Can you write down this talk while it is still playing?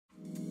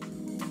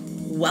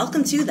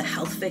Welcome to the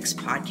Health Fix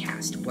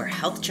podcast, where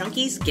health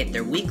junkies get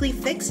their weekly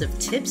fix of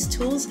tips,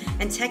 tools,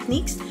 and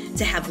techniques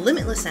to have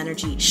limitless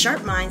energy,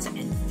 sharp minds,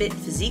 and fit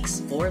physiques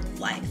for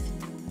life.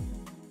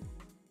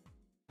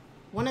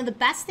 One of the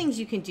best things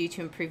you can do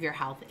to improve your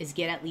health is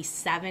get at least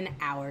 7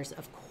 hours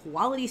of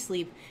quality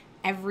sleep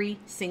every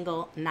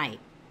single night.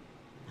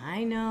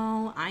 I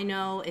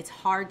know, it's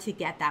hard to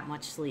get that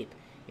much sleep.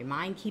 Your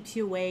mind keeps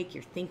you awake,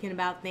 you're thinking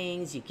about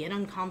things, you get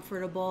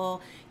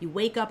uncomfortable, you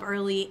wake up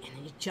early, and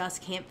then you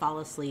just can't fall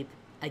asleep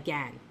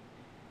again.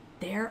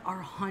 There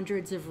are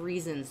hundreds of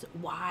reasons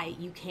why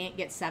you can't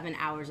get 7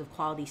 hours of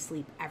quality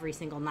sleep every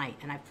single night,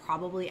 and I've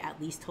probably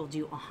at least told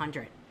you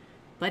 100.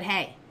 But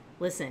hey,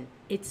 listen,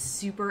 it's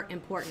super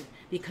important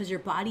because your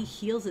body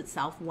heals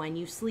itself when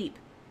you sleep.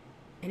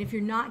 And if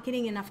you're not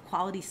getting enough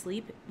quality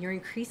sleep, you're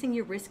increasing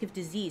your risk of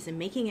disease and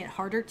making it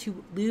harder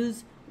to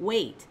lose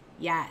weight.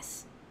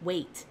 Yes,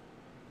 weight.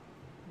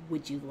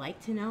 Would you like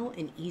to know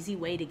an easy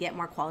way to get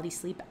more quality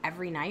sleep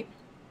every night?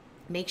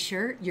 Make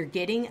sure you're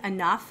getting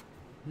enough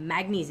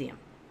magnesium.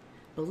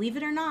 Believe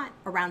it or not,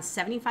 around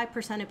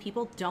 75% of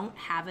people don't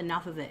have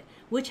enough of it,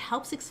 which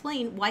helps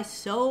explain why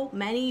so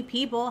many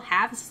people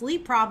have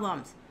sleep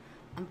problems.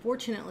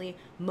 Unfortunately,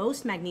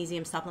 most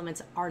magnesium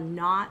supplements are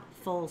not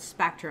full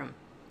spectrum,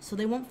 so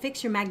they won't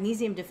fix your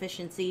magnesium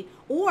deficiency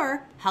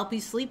or help you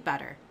sleep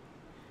better.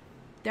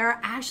 There are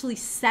actually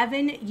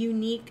 7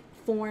 unique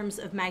forms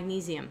of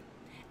magnesium,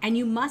 and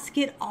you must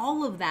get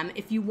all of them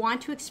if you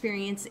want to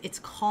experience its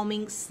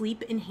calming,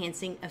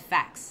 sleep-enhancing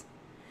effects.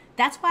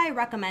 That's why I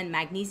recommend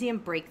Magnesium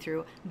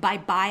Breakthrough by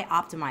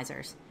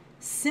Bioptimizers.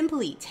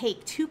 Simply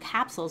take 2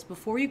 capsules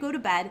before you go to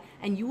bed,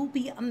 and you will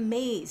be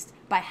amazed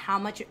by how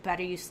much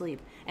better you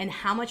sleep and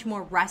how much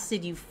more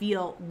rested you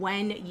feel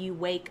when you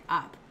wake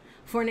up.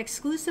 For an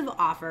exclusive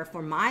offer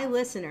for my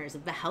listeners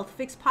of the Health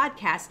Fix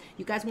podcast,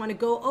 you guys want to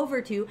go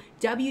over to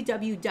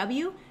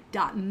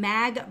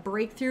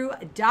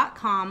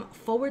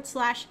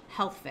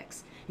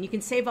www.magbreakthrough.com/healthfix. And you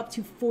can save up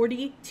to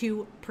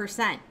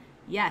 42%.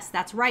 Yes,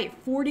 that's right,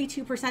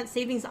 42%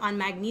 savings on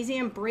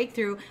Magnesium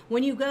Breakthrough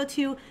when you go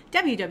to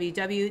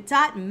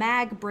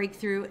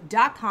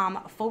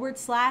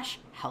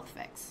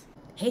www.magbreakthrough.com/healthfix.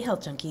 Hey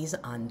Health Junkies,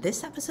 on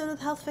this episode of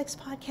the Health Fix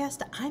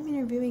podcast, I'm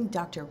interviewing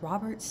Dr.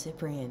 Robert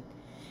Ciprian.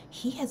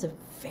 He has a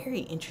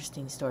very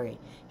interesting story.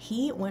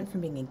 He went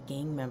from being a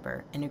gang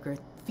member and a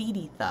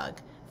graffiti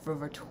thug for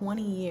over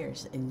 20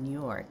 years in New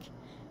York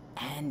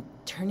and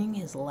turning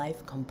his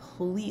life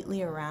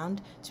completely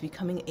around to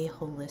becoming a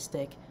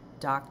holistic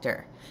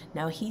doctor.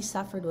 Now, he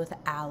suffered with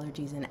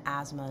allergies and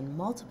asthma and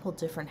multiple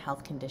different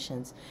health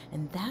conditions,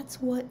 and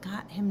that's what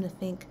got him to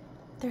think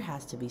there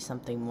has to be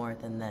something more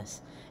than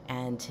this.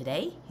 And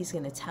today, he's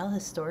going to tell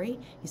his story.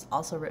 He's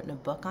also written a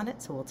book on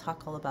it, so we'll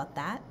talk all about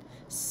that.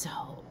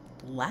 So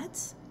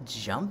let's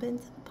jump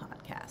into the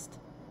podcast.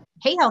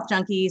 Hey, Health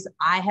Junkies.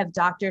 I have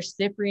Dr.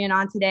 Ciprian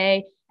on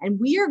today, and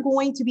we are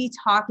going to be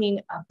talking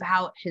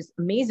about his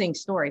amazing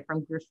story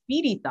from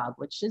graffiti thug,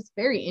 which is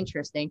very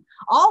interesting,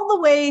 all the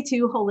way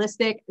to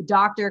holistic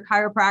doctor,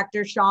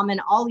 chiropractor, shaman,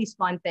 all these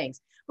fun things.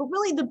 But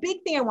really, the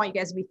big thing I want you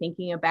guys to be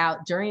thinking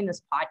about during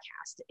this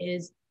podcast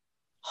is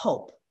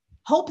hope.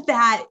 Hope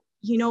that,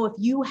 if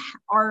you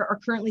are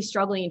currently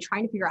struggling and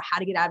trying to figure out how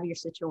to get out of your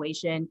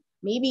situation,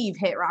 maybe you've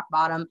hit rock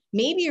bottom,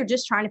 maybe you're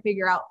just trying to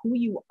figure out who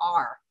you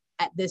are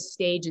at this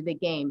stage of the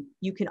game,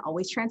 you can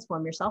always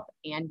transform yourself,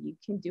 and you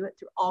can do it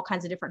through all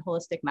kinds of different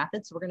holistic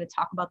methods. So we're going to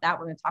talk about that.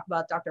 We're going to talk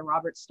about Dr.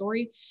 Robert's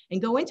story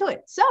and go into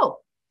it.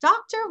 So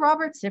Dr.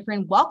 Robert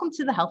Ciprian, welcome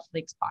to the Health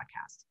Fix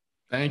podcast.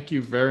 Thank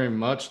you very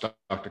much,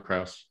 Dr.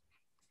 Krause.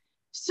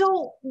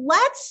 So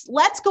let's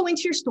go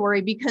into your story,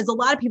 because a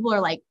lot of people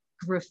are like,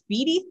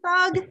 graffiti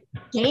thug,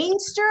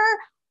 gangster.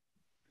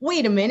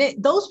 Wait a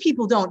minute. Those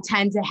people don't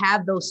tend to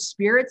have those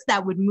spirits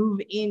that would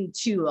move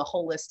into a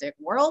holistic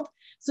world.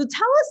 So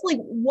tell us,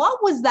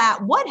 what was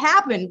that? What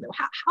happened?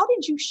 How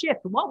did you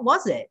shift? What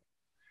was it?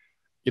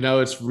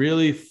 It's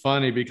really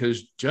funny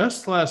because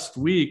just last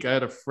week, I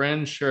had a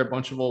friend share a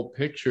bunch of old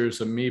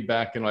pictures of me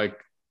back in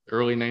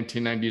early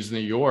 1990s New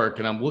York.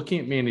 And I'm looking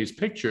at me in these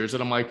pictures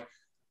and I'm like,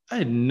 I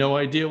had no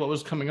idea what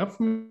was coming up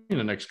for me in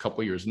the next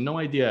couple of years. No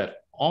idea at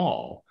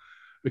all.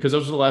 Because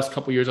those were the last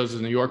couple of years I was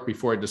in New York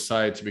before I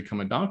decided to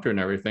become a doctor and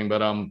everything.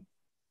 But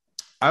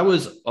I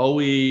was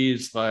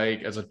always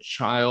as a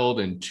child,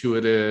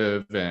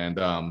 intuitive and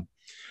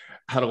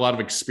had a lot of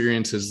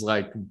experiences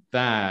like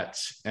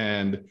that.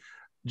 And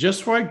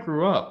just where I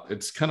grew up,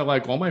 it's kind of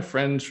like all my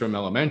friends from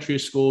elementary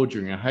school,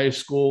 junior high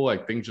school,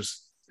 things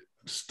just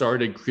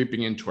started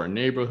creeping into our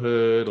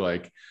neighborhood,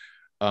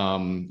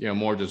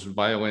 more just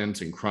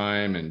violence and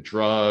crime and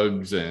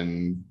drugs.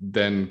 And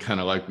then kind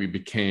of we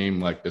became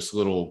this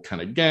little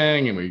kind of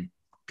gang, and we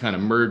kind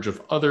of merge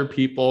with other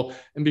people.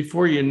 And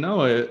before you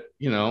know it,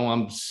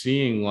 I'm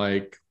seeing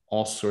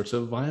all sorts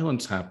of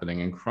violence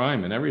happening and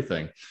crime and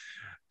everything.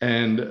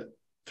 And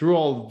through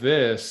all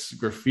this,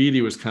 graffiti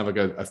was kind of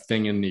a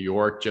thing in New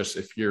York. Just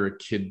if you're a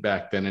kid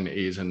back then in the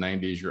 80s and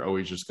 90s, you're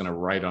always just going to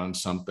write on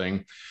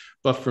something.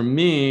 But for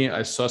me,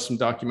 I saw some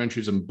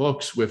documentaries and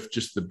books with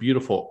just the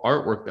beautiful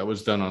artwork that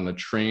was done on the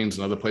trains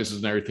and other places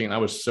and everything. And I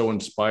was so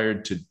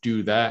inspired to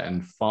do that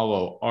and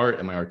follow art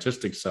and my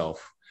artistic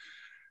self.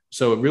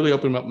 So it really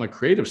opened up my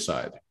creative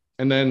side.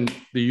 And then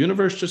the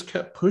universe just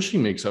kept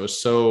pushing me because I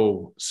was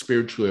so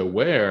spiritually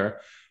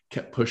aware,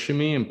 kept pushing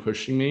me and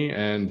pushing me.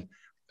 And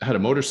I had a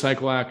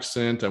motorcycle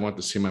accident. I went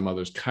to see my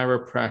mother's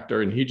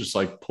chiropractor, and he just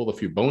like pulled a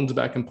few bones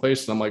back in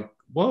place. And I'm like,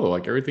 whoa,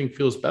 like everything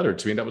feels better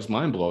to me. That was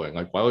mind blowing.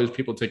 Like, why are these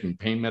people taking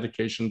pain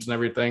medications and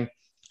everything?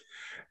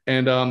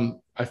 And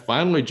I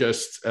finally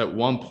just, at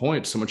one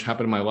point, so much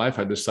happened in my life,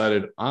 I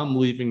decided I'm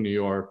leaving New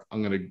York.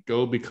 I'm going to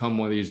go become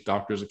one of these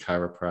doctors of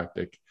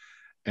chiropractic.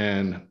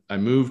 And I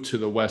moved to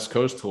the West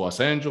Coast, to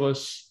Los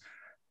Angeles.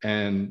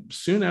 And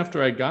soon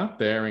after I got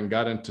there and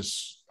got into,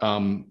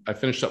 I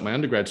finished up my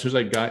undergrad. As soon as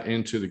I got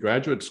into the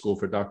graduate school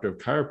for Doctor of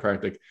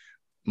Chiropractic,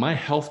 my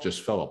health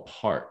just fell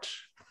apart.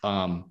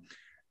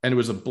 And it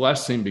was a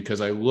blessing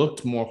because I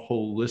looked more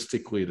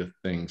holistically to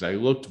things. I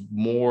looked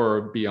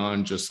more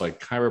beyond just like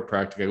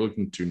chiropractic. I looked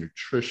into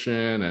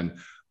nutrition and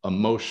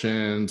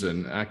emotions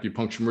and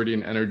acupuncture,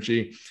 meridian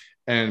energy.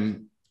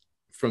 And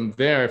from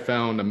there, I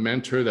found a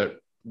mentor that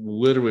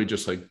literally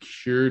just like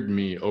cured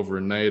me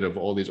overnight of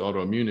all these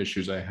autoimmune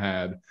issues I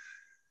had.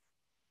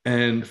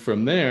 And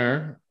from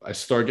there, I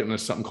started getting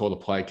into something called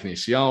applied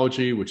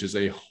kinesiology, which is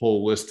a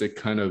holistic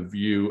kind of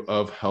view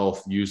of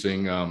health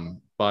using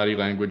body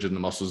language and the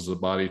muscles of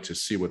the body to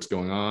see what's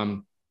going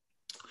on.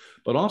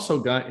 But also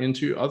got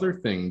into other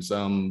things,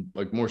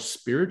 like more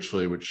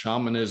spiritually with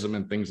shamanism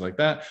and things like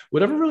that.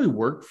 Whatever really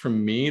worked for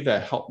me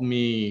that helped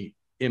me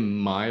in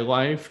my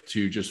life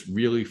to just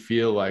really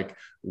feel like,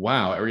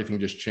 wow, everything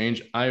just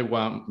changed. I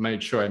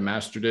made sure I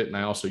mastered it. And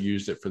I also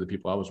used it for the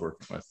people I was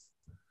working with.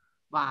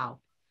 Wow.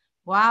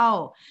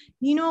 Wow.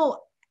 You know,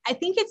 I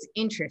think it's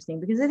interesting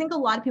because I think a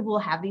lot of people will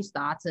have these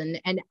thoughts, and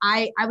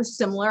I was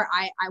similar.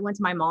 I went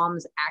to my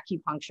mom's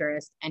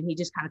acupuncturist, and he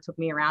just kind of took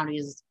me around. He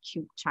was this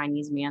cute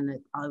Chinese man that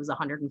probably was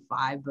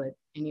 105, but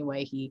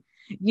anyway, he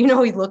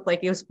looked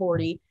like he was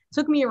 40.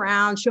 Took me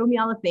around, showed me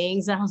all the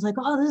things, and I was like,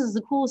 oh, this is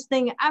the coolest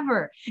thing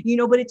ever.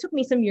 But it took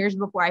me some years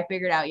before I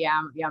figured out,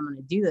 I'm going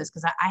to do this,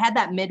 because I had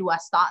that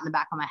Midwest thought in the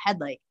back of my head,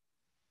 like,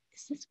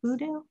 is this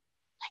voodoo?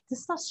 Like,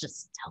 this stuff's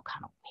just still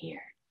kind of weird.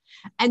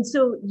 And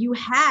so you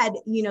had,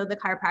 the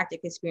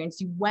chiropractic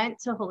experience. You went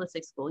to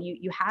holistic school.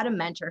 You had a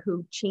mentor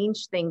who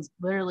changed things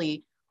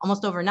literally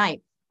almost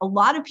overnight. A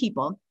lot of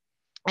people,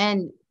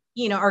 and,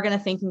 are going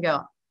to think and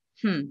go,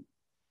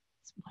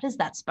 what is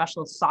that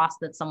special sauce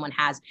that someone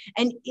has?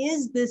 And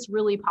is this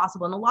really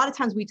possible? And a lot of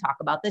times we talk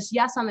about this.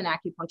 Yes, I'm an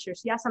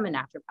acupuncturist. Yes, I'm a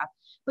naturopath.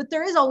 But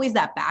there is always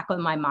that back of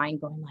my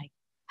mind going like,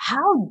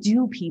 how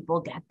do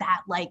people get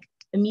that like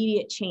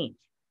immediate change?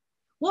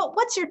 Well,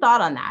 what's your thought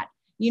on that?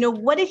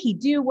 What did he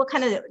do? What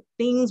kind of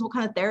things, what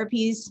kind of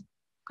therapies,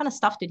 what kind of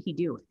stuff did he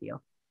do with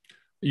you?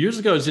 Years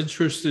ago, I was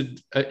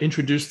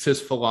introduced his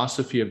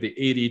philosophy of the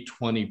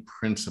 80-20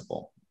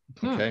 principle.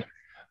 Okay.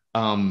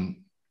 80%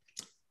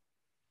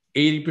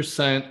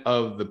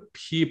 of the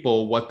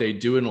people, what they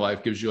do in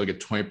life gives you like a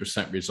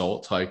 20%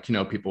 result. Like,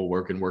 people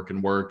work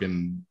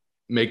and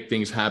make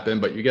things happen,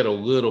 but you get a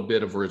little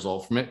bit of a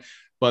result from it.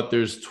 But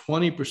there's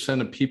 20%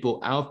 of people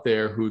out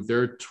there who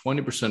their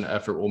 20%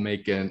 effort will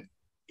make an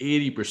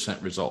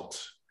 80%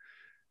 result.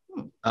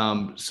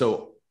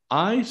 So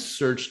I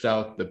searched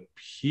out the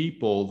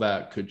people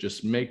that could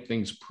just make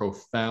things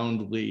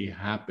profoundly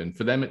happen.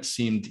 For them, it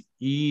seemed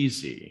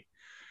easy.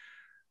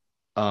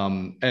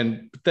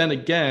 And then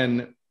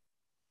again,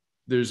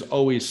 there's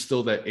always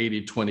still that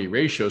 80-20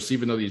 ratio. So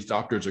even though these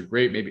doctors are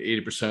great, maybe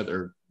 80% of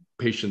their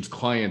patients'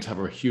 clients have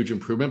a huge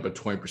improvement, but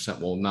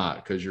 20% will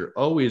not, because you're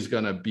always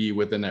going to be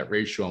within that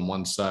ratio on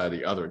one side or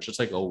the other. It's just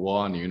like a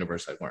law in the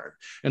universe I learned.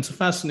 And it's a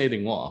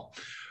fascinating law.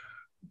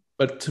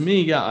 But to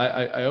me,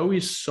 I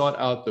always sought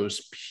out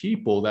those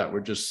people that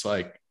were just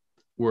like,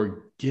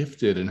 were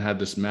gifted and had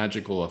this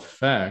magical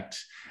effect.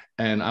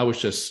 And I was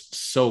just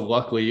so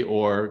lucky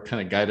or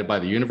kind of guided by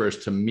the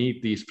universe to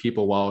meet these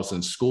people while I was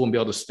in school and be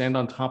able to stand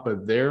on top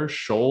of their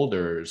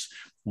shoulders,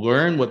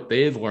 learn what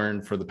they've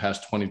learned for the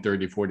past 20,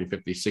 30, 40,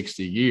 50,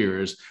 60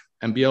 years,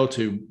 and be able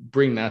to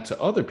bring that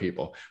to other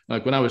people.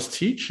 Like when I was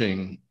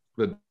teaching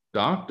the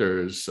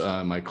doctors,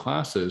 my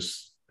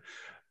classes,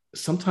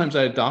 sometimes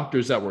I had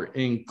doctors that were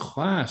in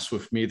class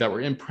with me that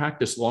were in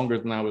practice longer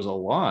than I was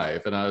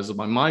alive. And I was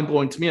my mind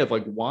blowing to me of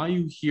like, why are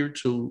you here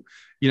to,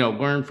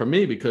 learn from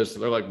me? Because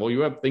they're like, well,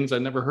 you have things I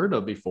never heard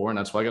of before. And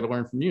that's why I got to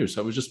learn from you.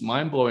 So it was just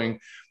mind blowing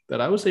that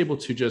I was able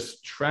to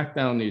just track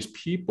down these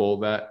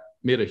people that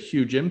made a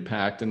huge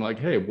impact and like,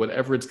 hey,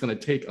 whatever it's going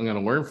to take, I'm going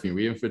to learn from you.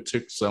 Even if it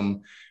took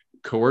some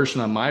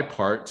coercion on my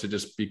part to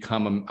just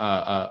become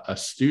a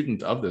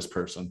student of this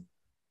person.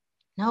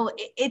 No,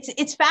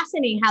 it's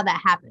fascinating how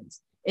that happens.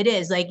 It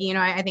is like,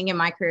 I think in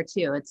my career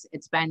too,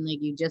 it's been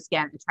like, you just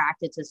get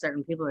attracted to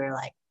certain people who are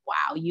like,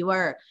 wow, you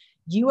are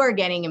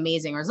getting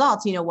amazing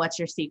results. What's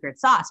your secret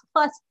sauce?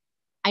 Plus,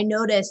 I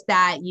noticed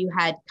that you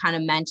had kind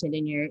of mentioned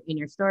in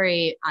your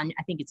story I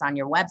think it's on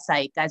your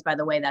website, guys, by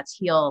the way, that's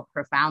Heal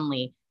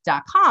Profoundly.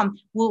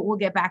 We'll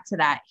get back to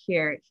that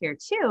here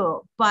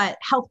too. But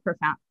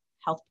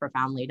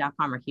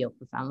healthprofoundly.com or heal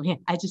profoundly.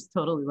 I just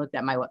totally looked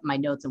at my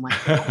notes and went,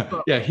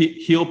 yeah,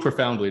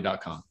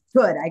 healprofoundly.com.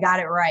 Good. I got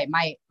it right.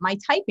 My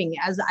typing,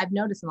 as I've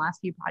noticed in the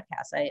last few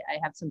podcasts, I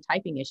have some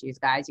typing issues,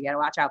 guys. You got to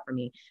watch out for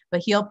me,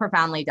 but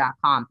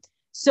healprofoundly.com.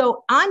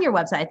 So on your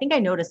website, I think I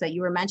noticed that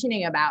you were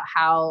mentioning about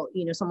how,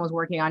 someone's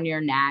working on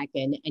your neck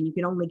and you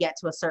can only get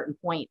to a certain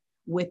point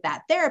with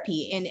that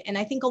therapy. And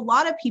I think a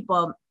lot of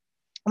people,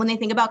 when they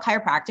think about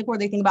chiropractic or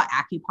they think about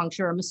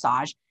acupuncture or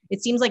massage,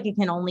 it seems like it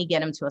can only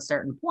get them to a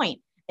certain point.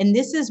 And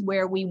this is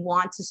where we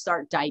want to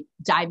start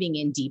diving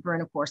in deeper.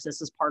 And of course,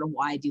 this is part of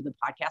why I do the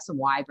podcast and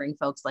why I bring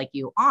folks like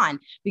you on,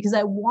 because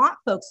I want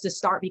folks to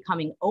start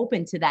becoming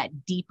open to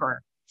that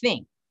deeper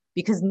thing,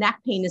 because neck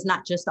pain is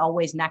not just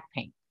always neck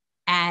pain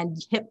and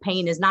hip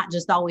pain is not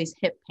just always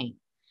hip pain.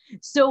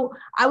 So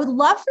I would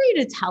love for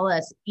you to tell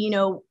us,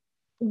 a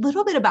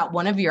little bit about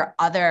one of your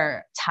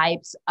other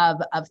types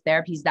of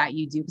therapies that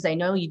you do, because I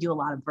know you do a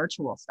lot of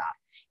virtual stuff.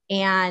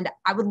 And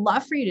I would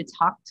love for you to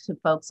talk to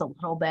folks a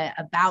little bit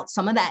about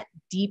some of that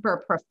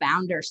deeper,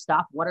 profounder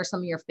stuff. What are some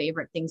of your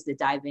favorite things to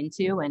dive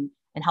into and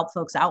help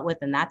folks out with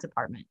in that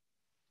department?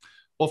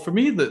 Well, for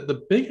me,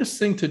 the biggest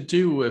thing to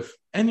do with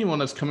anyone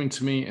that's coming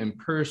to me in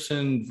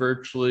person,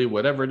 virtually,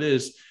 whatever it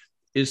is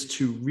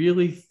to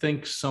really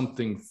think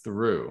something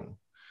through.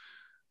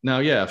 Now,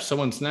 yeah, if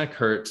someone's neck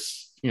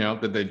hurts,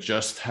 did they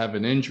just have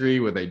an injury?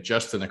 Were they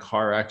just in a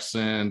car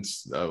accident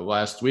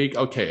last week?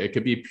 Okay, it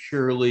could be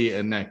purely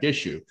a neck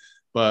issue.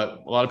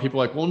 But a lot of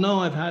people are like, well, no,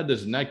 I've had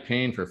this neck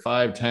pain for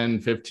 5, 10,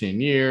 15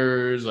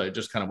 years. I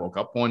just kind of woke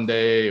up one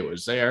day, it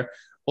was there.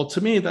 Well,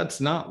 to me, that's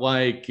not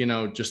like,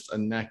 just a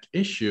neck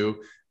issue.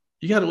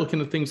 You got to look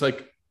into things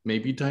like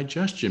maybe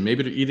digestion.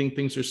 Maybe they're eating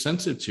things they're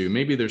sensitive to.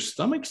 Maybe their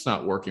stomach's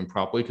not working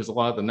properly because a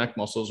lot of the neck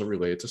muscles are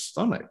related to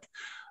stomach.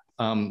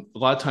 A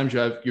lot of times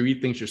you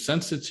eat things you're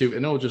sensitive to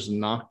and it'll just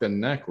knock the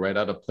neck right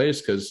out of place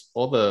because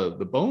all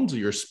the bones of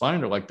your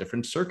spine are like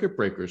different circuit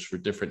breakers for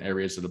different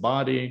areas of the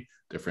body,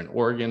 different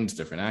organs,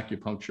 different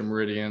acupuncture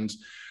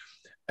meridians.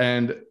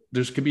 And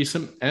there's could be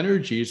some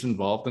energies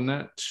involved in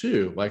that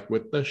too, like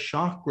with the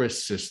chakra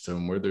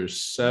system where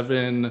there's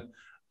 7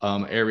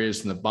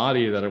 areas in the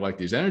body that are like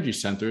these energy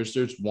centers.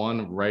 There's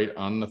one right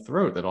on the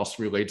throat that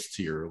also relates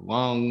to your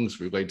lungs,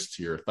 relates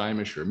to your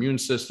thymus, your immune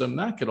system.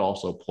 That could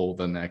also pull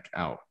the neck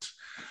out.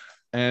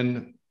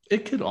 And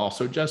it could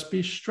also just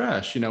be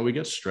stress. We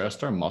get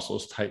stressed, our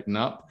muscles tighten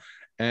up,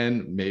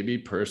 and maybe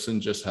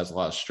person just has a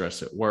lot of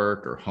stress at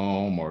work or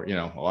home, or,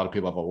 a lot of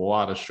people have a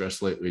lot of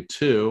stress lately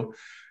too.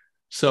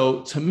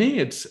 So to me,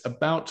 it's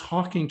about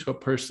talking to a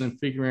person and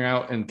figuring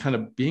out and kind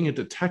of being a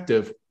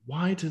detective.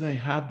 Why do they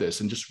have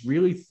this? And just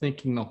really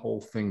thinking the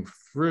whole thing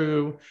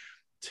through,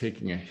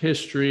 taking a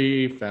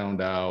history, find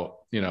out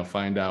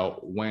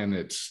when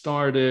it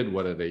started,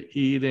 what are they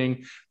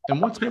eating,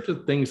 and what types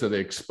of things are they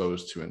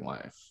exposed to in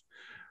life.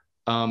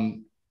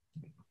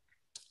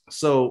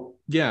 So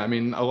yeah,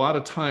 a lot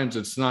of times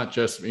it's not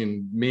just,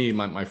 me,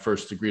 my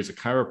first degree as a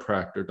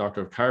chiropractor,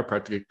 doctor of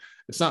chiropractic,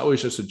 it's not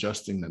always just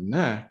adjusting the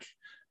neck,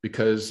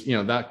 because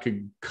that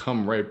could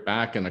come right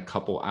back in a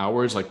couple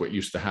hours, like what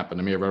used to happen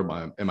to me. I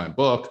wrote in my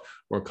book,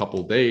 or a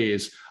couple of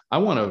days. I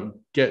want to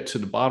get to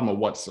the bottom of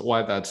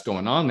why that's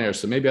going on there.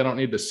 So maybe I don't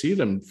need to see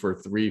them for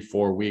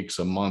 3-4 weeks,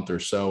 a month or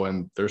so,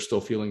 and they're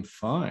still feeling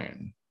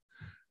fine.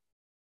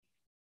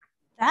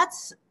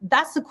 That's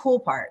the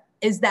cool part,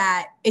 is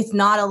that it's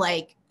not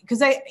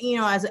because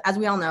as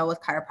we all know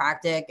with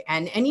chiropractic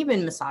and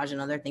even massage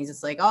and other things,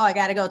 it's like, oh, I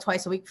got to go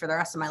twice a week for the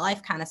rest of my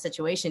life kind of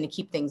situation to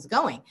keep things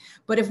going.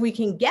 But if we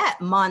can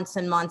get months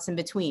and months in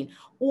between,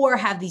 or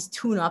have these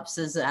tune-ups,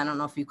 as I don't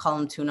know if you call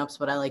them tune-ups,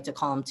 but I like to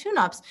call them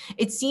tune-ups,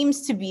 it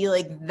seems to be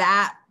like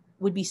that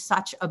would be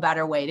such a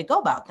better way to go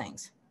about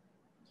things.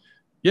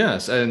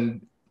 Yes.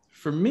 And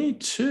for me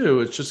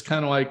too, it's just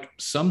kind of like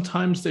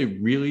sometimes they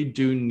really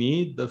do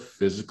need the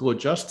physical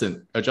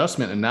adjustment,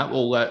 and that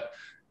will let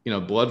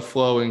blood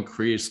flow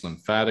increase,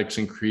 lymphatics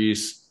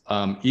increase,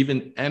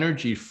 even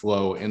energy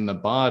flow in the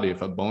body.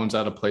 If a bone's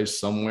out of place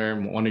somewhere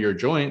in one of your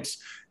joints,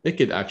 it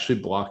could actually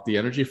block the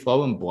energy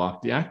flow and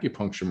block the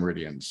acupuncture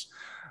meridians.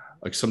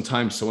 Like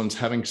sometimes someone's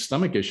having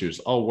stomach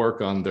issues, I'll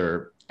work on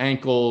their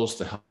ankles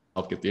to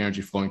help get the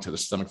energy flowing to the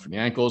stomach from the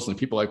ankles. And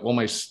people are like, well,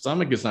 my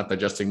stomach is not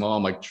digesting well.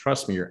 I'm like,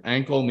 trust me, your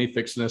ankle, me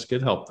fixing this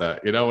could help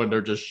that, and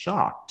they're just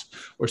shocked.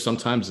 Or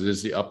sometimes it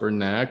is the upper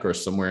neck or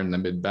somewhere in the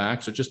mid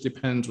back. So it just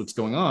depends what's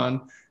going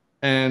on.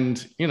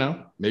 And,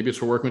 maybe it's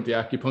for working with the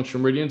acupuncture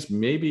meridians.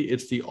 Maybe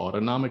it's the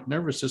autonomic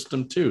nervous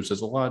system too. So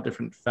there's a lot of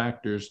different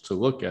factors to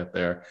look at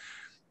there.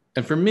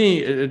 And for me,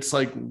 it's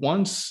like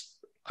once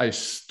I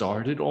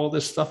started all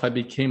this stuff, I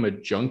became a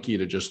junkie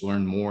to just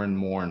learn more and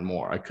more and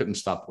more. I couldn't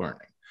stop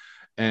learning.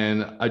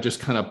 And I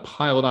just kind of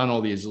piled on all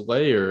these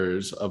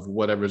layers of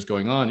whatever's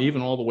going on,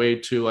 even all the way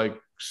to like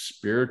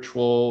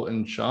spiritual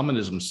and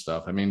shamanism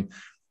stuff.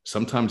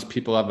 Sometimes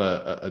people have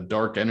a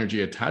dark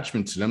energy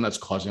attachment to them that's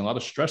causing a lot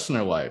of stress in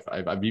their life.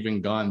 I've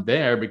even gone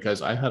there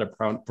because I had a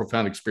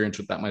profound experience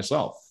with that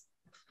myself.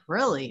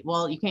 Really?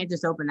 Well, you can't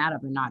just open that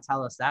up and not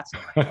tell us that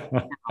story.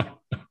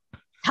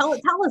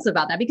 Tell us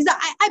about that, because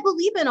I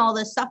believe in all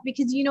this stuff,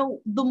 because, you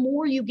know, the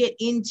more you get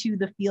into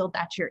the field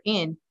that you're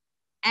in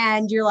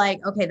and you're like,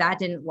 okay, that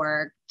didn't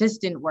work, this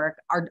didn't work.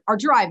 Our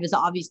drive is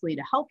obviously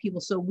to help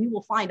people. So we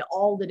will find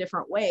all the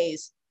different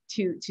ways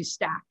to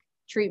stack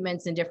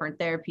treatments and different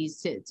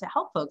therapies to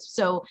help folks.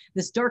 So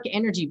this dark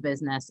energy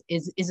business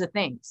is a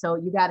thing. So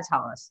you got to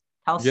tell us.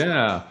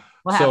 Yeah.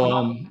 What So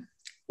happened.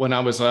 when I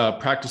was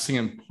practicing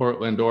in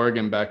Portland,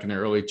 Oregon back in the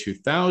early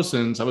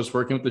 2000s, I was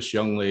working with this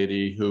young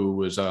lady who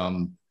was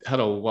had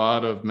a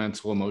lot of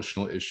mental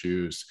emotional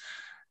issues.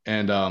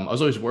 And I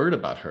was always worried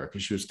about her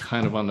because she was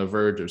kind of on the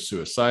verge of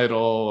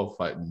suicidal.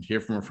 If I didn't hear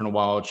from her for a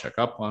while, check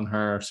up on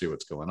her, see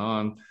what's going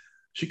on.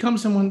 She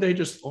comes in one day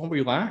just all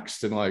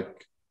relaxed and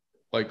like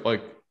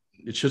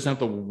she doesn't have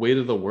the weight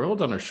of the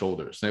world on her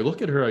shoulders. And I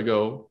look at her, I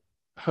go,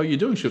 "How are you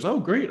doing?" She goes, "Oh,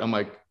 great." I'm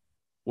like,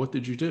 "What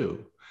did you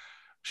do?"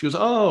 She goes,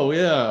 "Oh,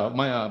 yeah,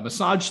 my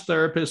massage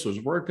therapist was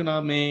working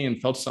on me and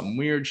felt something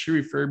weird. She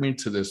referred me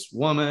to this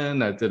woman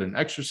that did an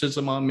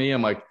exorcism on me."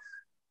 I'm like,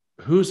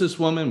 "Who's this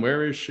woman?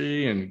 Where is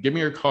she? And give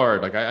me her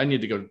card. Like, I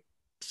need to go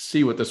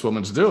see what this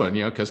woman's doing,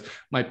 you know, because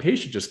my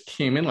patient just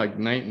came in like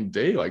night and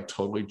day, like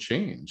totally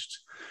changed."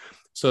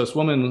 So this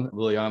woman,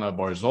 Liliana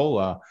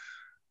Barzola,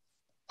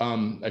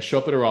 I show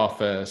up at her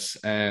office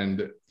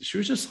and she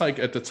was just like,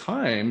 at the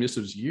time, this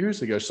was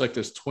years ago, she's like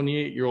this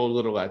 28-year-old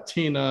little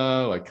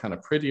Latina, like kind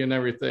of pretty and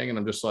everything. And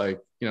I'm just like,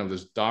 you know,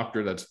 this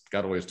doctor that's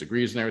got all his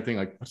degrees and everything,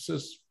 like, what's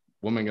this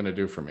woman going to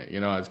do for me? You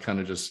know, I was kind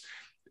of just,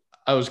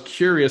 I was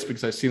curious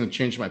because I seen the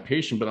change in my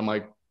patient, but I'm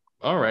like,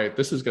 all right,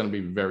 this is going to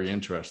be very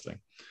interesting.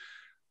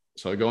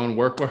 So I go and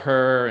work with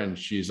her, and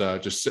she's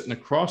just sitting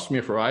across from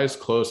me with her eyes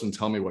closed and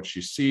tell me what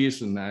she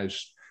sees. And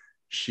as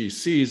she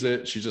sees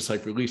it, she's just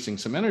like releasing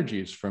some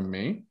energies from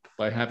me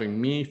by having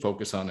me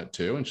focus on it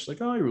too. And she's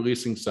like, "Oh, you're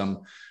releasing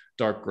some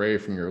dark gray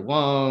from your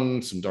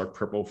lungs, some dark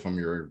purple from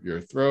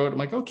your throat." I'm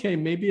like, "Okay,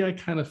 maybe I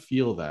kind of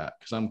feel that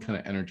because I'm kind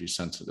of energy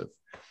sensitive."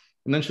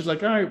 And then she's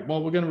like, "All right,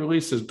 well, we're going to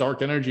release this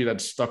dark energy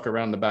that's stuck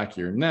around the back of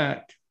your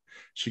neck."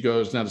 She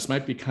goes, "Now, this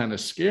might be kind of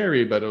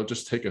scary, but it'll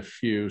just take a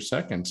few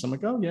seconds." I'm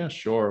like, "Oh, yeah,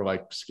 sure."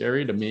 Like,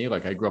 scary to me.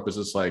 Like, I grew up as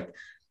this, like,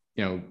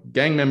 you know,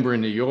 gang member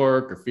in New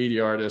York, graffiti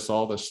artist,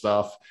 all this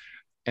stuff.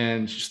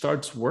 And she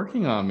starts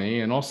working on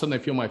me. And all of a sudden, I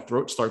feel my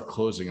throat start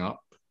closing up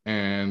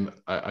and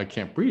I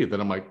can't breathe.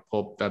 And I'm like,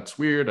 "Well, that's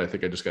weird. I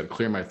think I just got to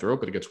clear my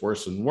throat," but it gets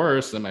worse and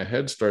worse. And my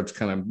head starts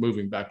kind of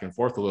moving back and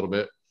forth a little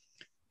bit.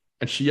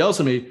 And she yells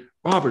at me,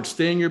 "Robert,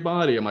 stay in your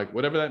body." I'm like,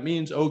 "Whatever that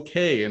means,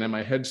 okay." And then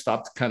my head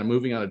stopped kind of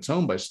moving on its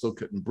own, but I still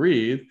couldn't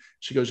breathe.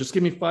 She goes, "Just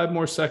give me 5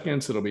 more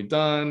seconds. It'll be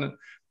done."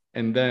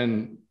 And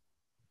then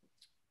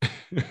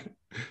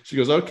she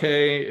goes,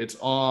 "Okay, it's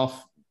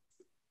off.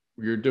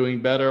 You're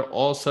doing better."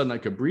 All of a sudden, I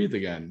could breathe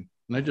again.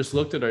 And I just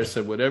looked at her. I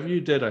said, "Whatever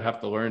you did, I have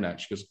to learn that."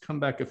 She goes, "Come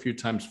back a few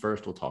times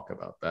first. We'll talk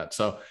about that."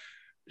 So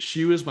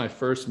she was my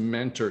first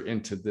mentor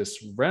into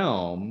this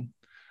realm.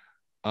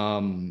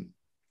 Um,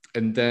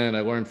 and then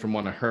I learned from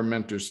one of her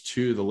mentors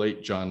too, the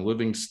late John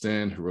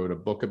Livingston, who wrote a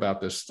book about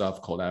this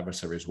stuff called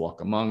Adversaries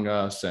Walk Among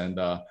Us. And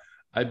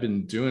I've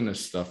been doing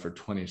this stuff for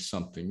 20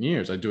 something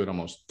years. I do it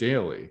almost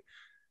daily.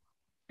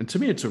 And to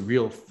me, it's a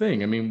real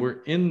thing. I mean,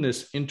 we're in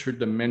this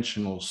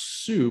interdimensional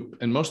soup,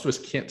 and most of us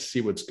can't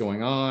see what's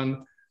going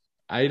on.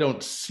 I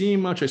don't see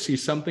much. I see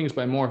some things,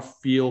 but I more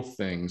feel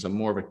things. I'm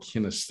more of a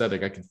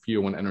kinesthetic. I can feel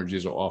when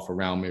energies are off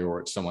around me or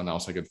it's someone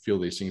else. I could feel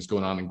these things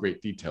going on in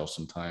great detail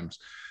sometimes.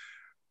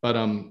 But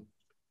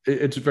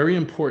it's very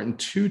important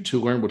too to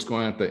learn what's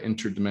going on at the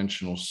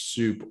interdimensional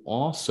soup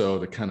also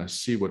to kind of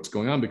see what's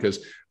going on,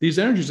 because these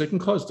energies, they can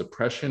cause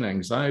depression,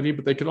 anxiety,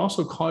 but they could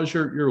also cause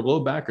your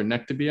low back or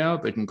neck to be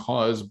out. They can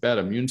cause bad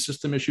immune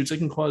system issues. They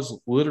can cause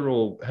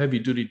literal heavy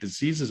duty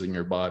diseases in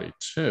your body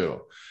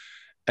too.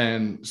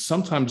 And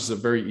sometimes it's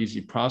a very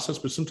easy process,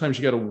 but sometimes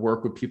you got to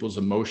work with people's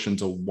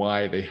emotions of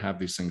why they have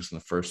these things in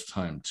the first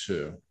time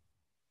too.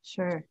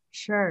 Sure,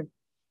 sure.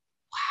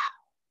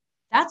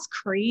 That's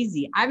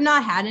crazy. I've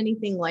not had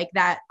anything like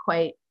that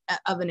quite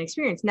of an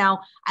experience. Now,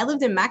 I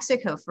lived in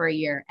Mexico for a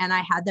year and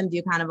I had them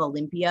do kind of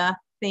Olympia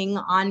thing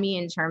on me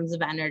in terms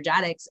of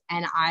energetics.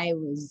 And I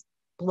was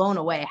blown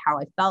away how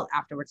I felt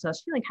afterwards. So I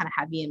was feeling kind of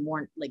heavy and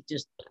more like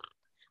just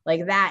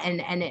like that.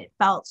 And it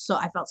felt so,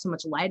 I felt so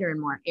much lighter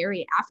and more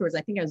airy afterwards.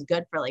 I think I was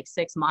good for like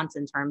 6 months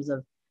in terms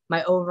of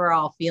my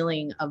overall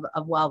feeling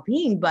of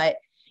well-being. But,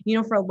 you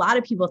know, for a lot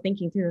of people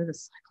thinking through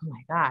this, like, oh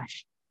my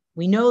gosh,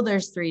 we know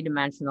there's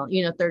three-dimensional,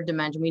 you know, third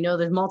dimension. We know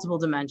there's multiple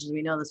dimensions.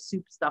 We know the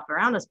soup stuff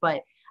around us,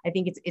 but I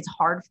think it's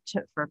hard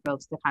for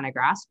folks to kind of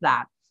grasp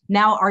that.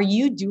 Now, are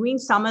you doing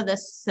some of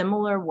this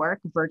similar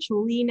work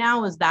virtually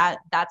now? Is that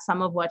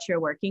some of what you're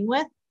working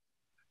with?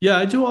 Yeah,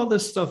 I do all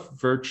this stuff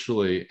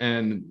virtually.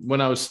 And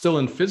when I was still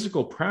in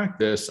physical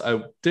practice,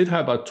 I did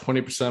have about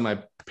 20% of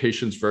my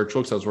patients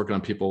virtual because I was working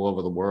on people all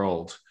over the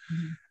world.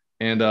 Mm-hmm.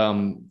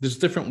 And there's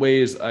different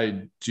ways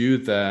I do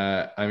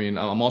that. I mean,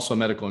 I'm also a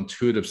medical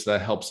intuitive, so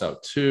that helps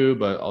out too.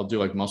 But I'll do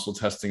like muscle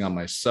testing on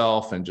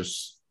myself and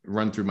just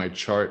run through my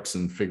charts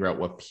and figure out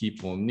what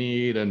people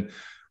need. And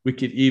we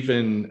could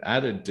even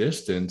at a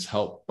distance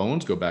help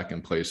bones go back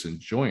in place in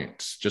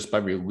joints just by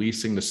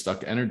releasing the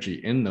stuck energy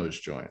in those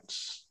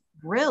joints.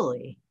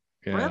 Really?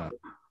 Really? Yeah.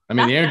 I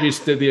mean, That's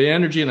the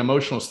energy and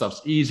emotional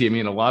stuff's easy. I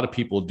mean, a lot of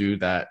people do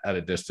that at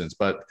a distance,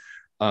 but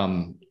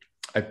um,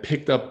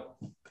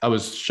 I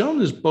was shown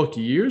this book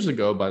years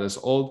ago by this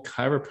old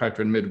chiropractor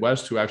in the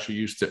Midwest who actually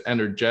used to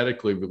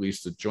energetically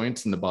release the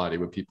joints in the body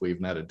with people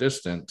even at a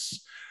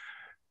distance.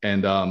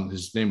 And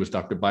his name was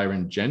Dr.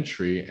 Byron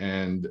Gentry.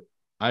 And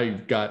I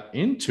got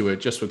into it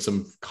just with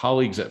some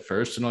colleagues at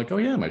first, and like, oh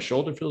yeah, my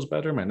shoulder feels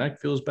better, my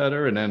neck feels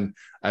better. And then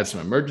I had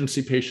some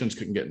emergency patients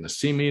couldn't get in to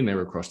see me, and they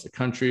were across the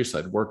country, so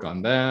I'd work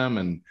on them.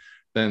 And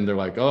then they're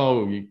like,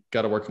 oh, you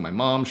got to work on my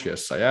mom. She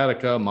has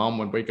sciatica. Mom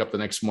would wake up the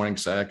next morning,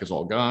 sciatica's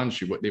all gone.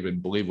 She wouldn't even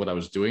believe what I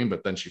was doing,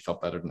 but then she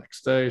felt better the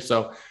next day.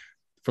 So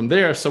from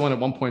there, someone at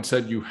one point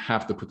said, you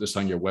have to put this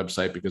on your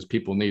website because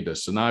people need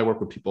this. So now I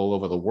work with people all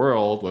over the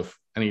world with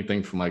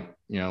anything from like,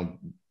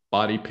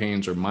 body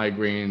pains or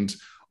migraines,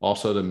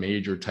 also the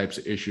major types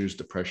of issues,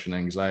 depression,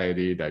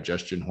 anxiety,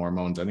 digestion,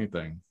 hormones,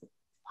 anything.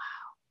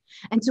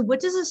 And so what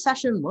does a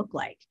session look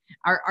like?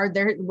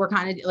 We're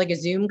kind of like a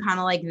Zoom, kind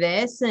of like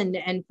this, and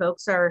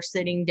folks are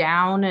sitting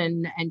down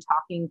and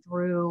talking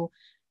through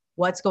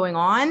what's going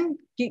on.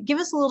 Give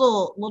us a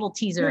little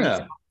teaser.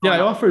 Yeah,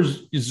 I offer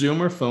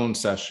Zoom or phone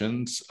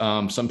sessions.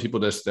 Some people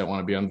just don't want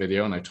to be on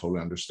video, and I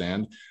totally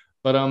understand.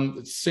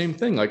 But same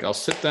thing. Like I'll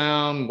sit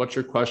down, what's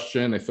your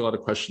question? They fill out a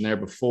questionnaire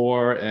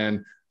before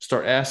and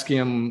start asking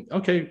them,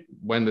 okay,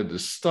 when did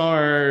this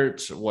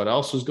start? What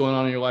else was going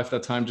on in your life at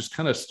that time? Just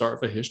kind of start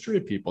with a history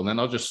of people. And then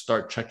I'll just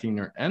start checking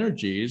their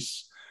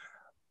energies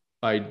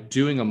by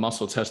doing a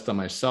muscle test on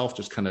myself,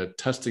 just kind of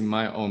testing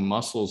my own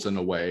muscles in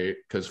a way.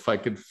 Because if I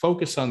could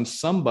focus on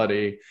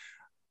somebody,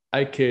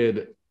 I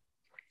could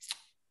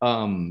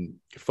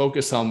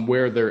focus on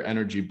where their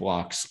energy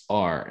blocks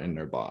are in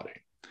their body.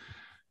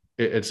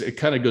 It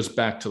kind of goes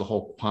back to the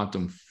whole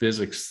quantum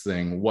physics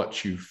thing.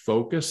 What you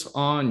focus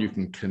on, you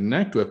can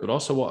connect with, but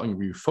also what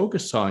you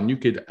focus on, you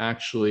could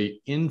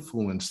actually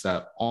influence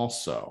that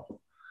also.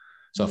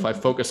 So if I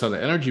focus on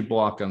the energy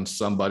block on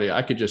somebody,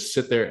 I could just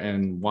sit there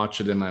and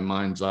watch it in my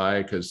mind's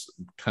eye because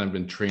I've kind of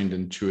been trained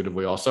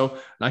intuitively also.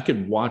 And I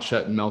could watch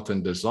that melt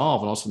and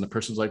dissolve. And all of a sudden the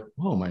person's like,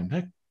 whoa, my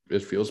neck,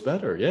 it feels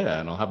better.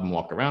 Yeah. And I'll have them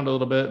walk around a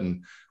little bit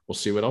and we'll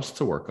see what else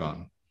to work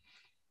on.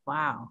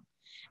 Wow.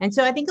 And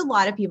so I think a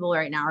lot of people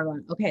right now are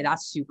going, okay,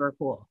 that's super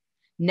cool.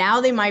 Now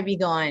they might be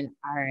going,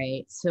 all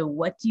right, so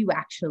what do you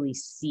actually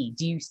see?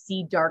 Do you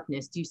see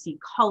darkness? Do you see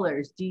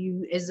colors?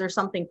 Is there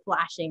something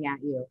flashing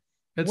at you?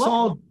 It's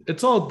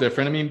all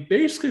different. I mean,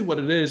 basically what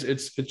it is,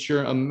 it's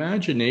your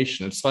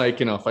imagination. It's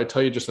like, if I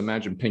tell you just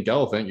imagine pink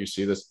elephant, you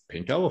see this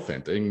pink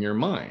elephant in your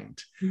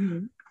mind.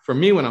 Mm-hmm. For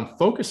me, when I'm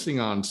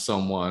focusing on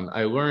someone,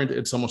 I learned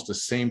it's almost the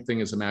same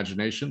thing as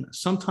imagination.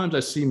 Sometimes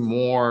I see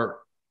more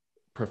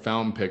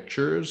profound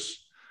pictures.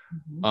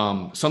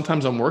 Mm-hmm.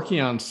 Sometimes I'm working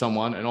on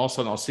someone and all of a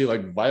sudden I'll see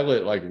like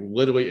violet, like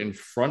literally in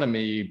front of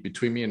me,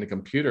 between me and the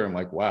computer. I'm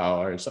like, wow,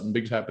 all right, something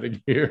big's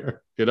happening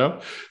here,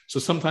 So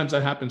sometimes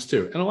that happens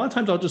too. And a lot of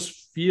times I'll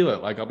just feel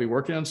it. Like I'll be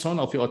working on someone,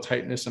 I'll feel a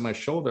tightness in my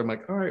shoulder. I'm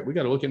like, all right, we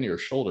got to look into your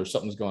shoulder.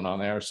 Something's going on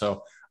there.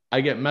 So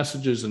I get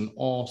messages in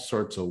all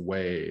sorts of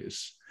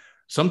ways.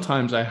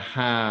 Sometimes I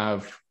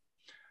have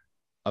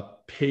a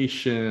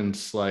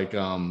patient's like,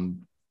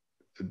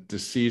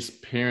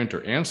 deceased parent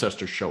or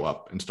ancestor show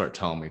up and start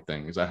telling me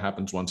things. That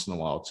happens once in a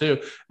while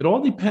too. It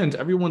all depends.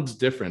 Everyone's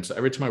different. So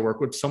every time I work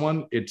with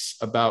someone, it's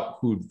about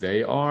who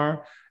they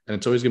are, and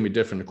it's always going to be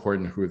different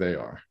according to who they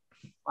are.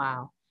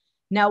 Wow.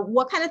 Now,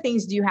 what kind of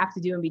things do you have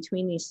to do in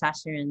between these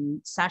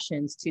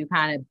sessions to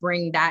kind of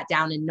bring that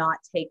down and not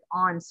take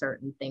on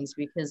certain things?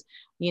 Because,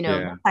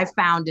 I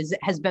found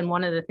has been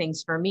one of the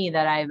things for me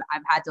that I've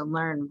had to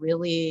learn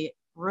really,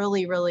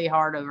 really, really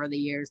hard over the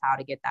years, how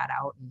to get that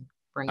out and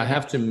I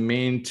have to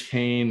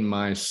maintain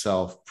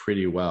myself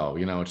pretty well.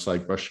 It's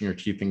like brushing your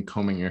teeth and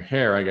combing your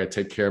hair. I got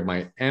to take care of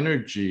my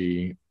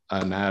energy,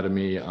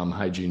 anatomy,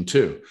 hygiene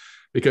too,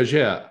 because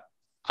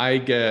I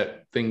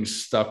get things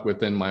stuck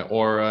within my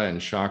aura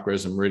and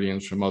chakras and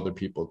meridians from other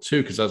people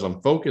too. Because as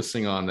I'm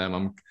focusing on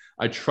them,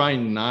 I try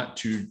not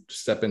to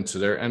step into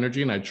their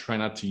energy, and I try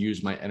not to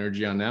use my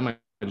energy on them. I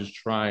just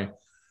try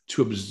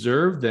to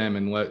observe them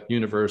and let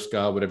universe,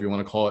 God, whatever you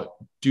want to call it,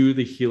 do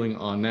the healing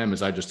on them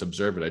as I just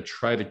observe it. I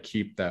try to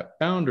keep that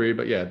boundary,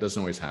 but it doesn't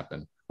always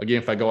happen. Again,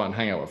 if I go out and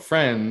hang out with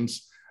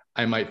friends,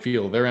 I might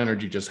feel their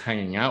energy just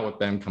hanging out with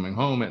them, coming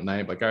home at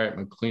night, like, all right, I'm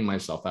going to clean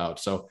myself out.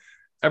 So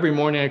every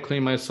morning I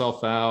clean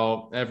myself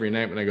out. Every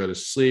night when I go to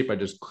sleep, I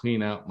just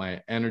clean out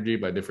my energy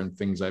by different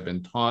things I've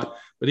been taught.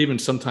 But even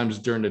sometimes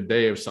during the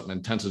day, if something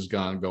intense is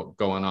going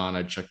on,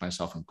 I check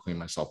myself and clean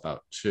myself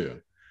out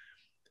too.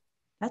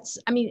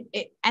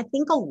 I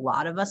think a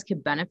lot of us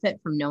could benefit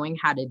from knowing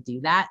how to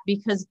do that,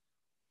 because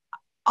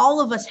all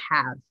of us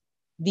have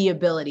the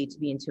ability to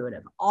be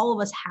intuitive. All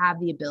of us have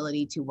the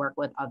ability to work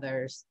with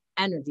others'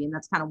 energy. And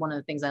that's kind of one of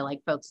the things I like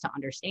folks to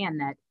understand,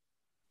 that,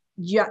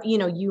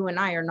 you and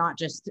I are not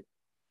just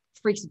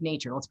freaks of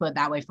nature. Let's put it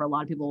that way. For a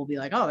lot of people will be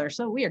like, oh, they're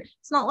so weird.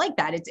 It's not like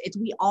that. It's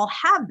we all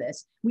have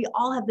this. We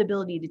all have the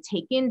ability to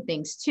take in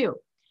things too.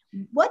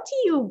 What do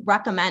you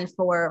recommend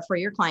for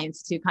your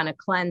clients to kind of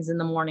cleanse in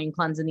the morning,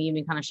 cleanse in the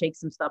evening, kind of shake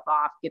some stuff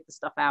off, get the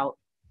stuff out?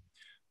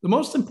 The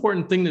most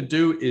important thing to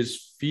do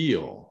is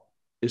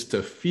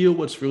to feel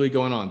what's really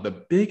going on.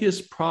 The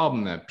biggest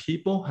problem that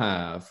people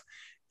have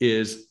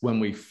is when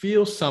we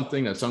feel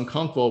something that's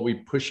uncomfortable, we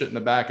push it in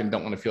the back and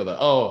don't want to feel that.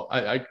 Oh,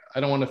 I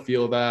don't want to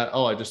feel that.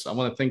 Oh, I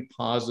want to think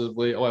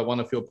positively. Oh, I want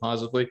to feel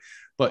positively.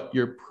 But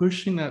you're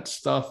pushing that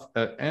stuff,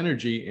 that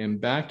energy in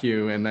back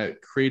you, and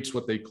that creates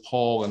what they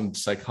call in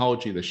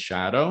psychology the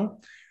shadow.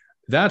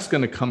 That's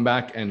going to come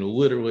back and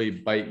literally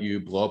bite you,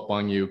 blow up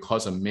on you,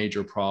 cause a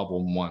major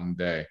problem one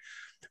day.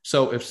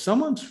 So if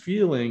someone's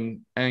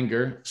feeling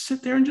anger,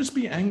 sit there and just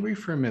be angry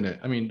for a minute.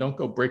 I mean, don't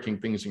go breaking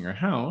things in your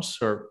house,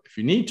 or if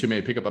you need to,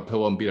 maybe pick up a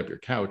pillow and beat up your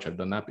couch. I've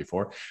done that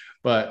before.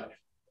 But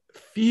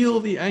feel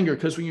the anger,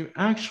 because when you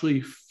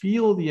actually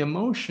feel the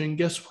emotion,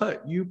 guess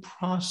what? You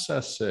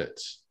process it.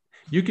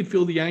 You could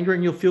feel the anger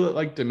and you'll feel it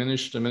like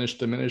diminish.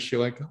 You're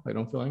like, oh, I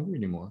don't feel angry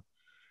anymore.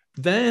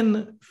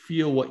 Then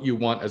feel what you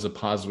want as a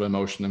positive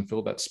emotion and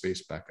fill that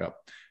space back up.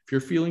 If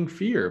you're feeling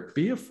fear,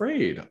 be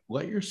afraid.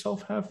 Let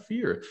yourself have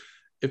fear.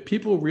 If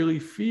people really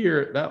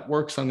fear, that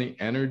works on the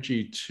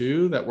energy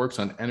too. That works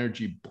on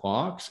energy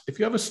blocks. If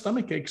you have a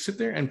stomach ache, sit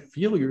there and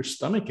feel your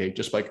stomach ache.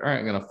 Just like, all right,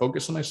 I'm going to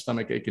focus on my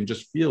stomach ache and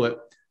just feel it.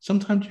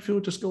 Sometimes you feel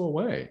it just go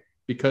away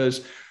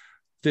because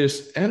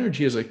this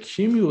energy is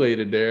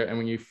accumulated there. And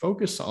when you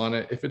focus on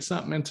it, if it's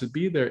not meant to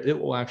be there, it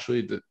will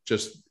actually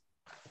just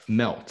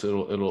melt.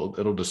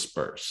 It'll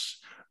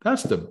disperse.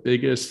 That's the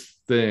biggest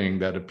thing,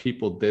 that if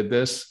people did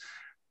this,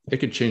 it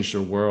could change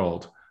the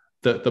world.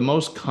 The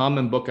most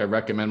common book I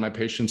recommend my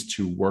patients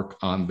to work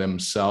on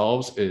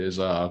themselves is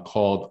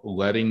called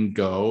Letting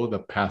Go, The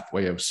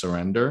Pathway of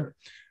Surrender.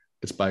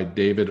 It's by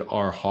David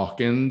R.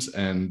 Hawkins.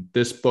 And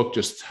this book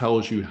just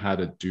tells you how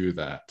to do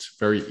that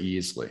very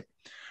easily.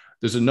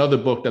 There's another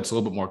book that's a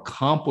little bit more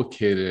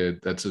complicated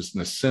that's just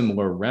in a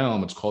similar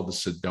realm. It's called The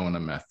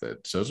Sedona Method.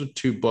 So those are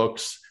two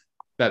books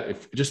that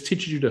it just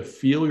teaches you to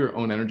feel your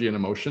own energy and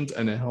emotions,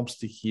 and it helps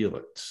to heal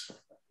it.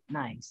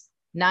 Nice.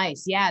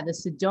 Yeah. The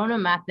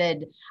Sedona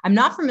Method. I'm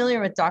not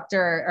familiar with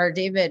Dr. or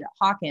David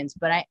Hawkins,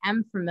 but I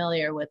am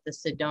familiar with the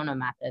Sedona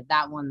Method.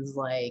 That one's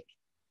like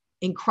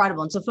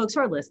incredible. And so folks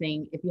who are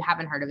listening, if you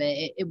haven't heard of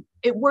it,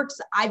 it works.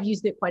 I've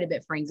used it quite a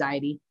bit for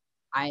anxiety.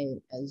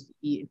 If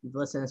you've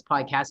listened to this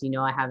podcast, you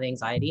know, I have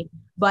anxiety,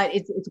 but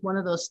it's one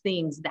of those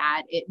things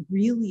that it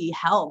really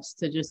helps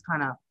to just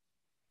kind of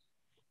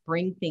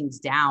bring things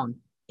down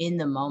in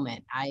the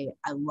moment. I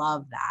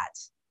love that.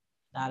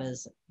 That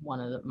is one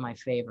of my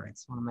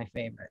favorites.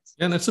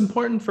 And it's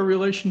important for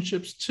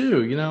relationships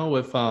too, you know,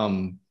 with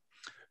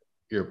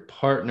your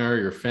partner,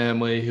 your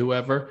family,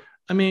 whoever.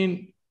 I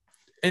mean,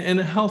 in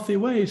a healthy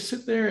way,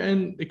 sit there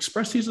and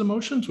express these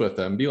emotions with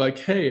them. Be like,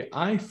 hey,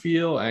 I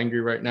feel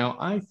angry right now.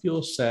 I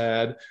feel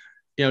sad.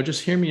 You know,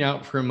 just hear me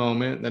out for a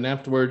moment. Then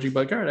afterwards, you'd be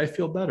like, all right, I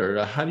feel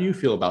better. How do you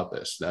feel about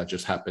this? That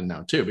just happened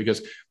now too,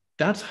 because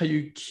that's how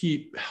you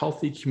keep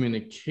healthy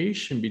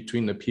communication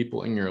between the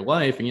people in your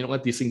life, and you don't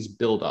let these things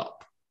build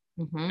up.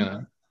 Mm-hmm. You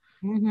know?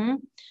 Mm-hmm.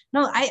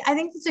 No, I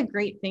think it's a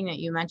great thing that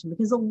you mentioned,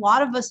 because a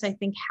lot of us, I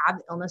think, have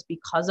illness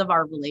because of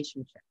our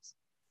relationships.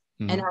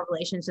 Mm-hmm. And our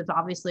relationships,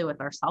 obviously,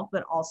 with ourselves,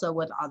 but also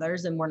with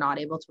others, and we're not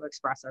able to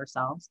express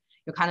ourselves.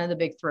 You're kind of the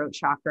big throat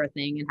chakra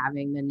thing and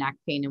having the neck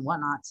pain and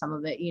whatnot. Some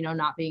of it, you know,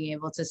 not being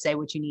able to say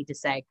what you need to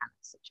say, kind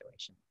of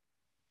situation.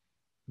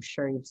 I'm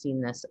sure you've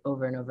seen this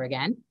over and over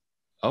again.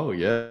 Oh,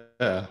 yeah.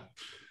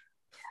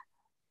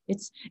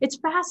 It's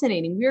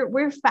fascinating.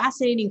 We're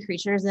fascinating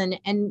creatures. And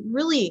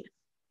really,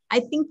 I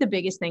think the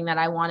biggest thing that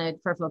I wanted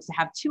for folks to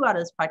have too out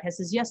of this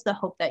podcast is, yes, the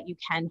hope that you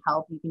can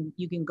help.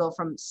 You can go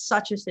from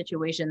such a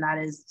situation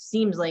that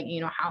seems like, you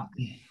know,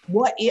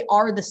 what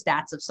are the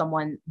stats of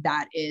someone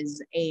that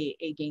is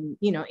a gang,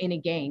 you know, in a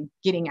gang,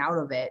 getting out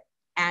of it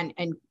and,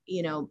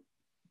 you know,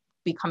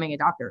 becoming a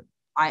doctor.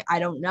 I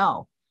don't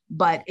know,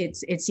 but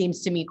it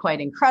seems to me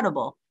quite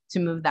incredible to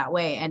move that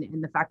way.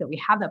 And the fact that we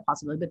have that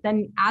possibility, but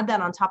then add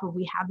that on top of,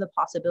 we have the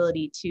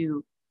possibility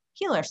to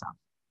heal ourselves.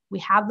 We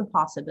have the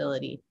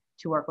possibility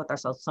to work with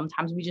ourselves.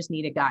 Sometimes we just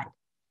need a guide.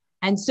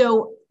 And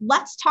so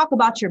let's talk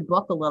about your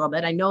book a little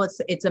bit. I know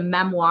it's a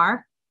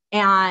memoir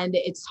and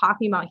it's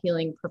talking about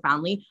healing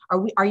profoundly.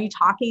 Are you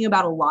talking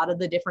about a lot of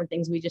the different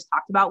things we just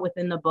talked about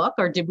within the book,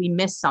 or did we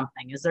miss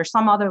something? Is there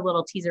some other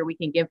little teaser we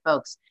can give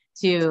folks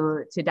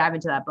to dive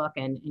into that book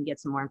and get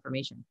some more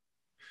information?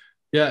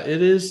 Yeah,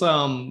 it is.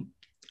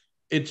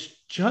 It's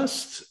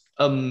just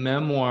a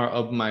memoir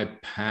of my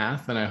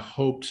path. And I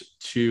hoped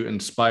to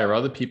inspire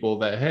other people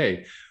that,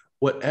 hey,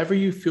 whatever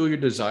you feel your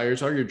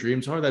desires are, your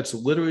dreams are, that's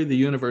literally the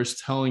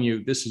universe telling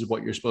you this is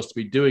what you're supposed to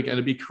be doing, and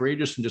to be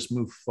courageous and just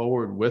move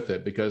forward with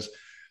it. Because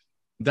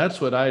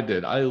that's what I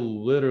did. I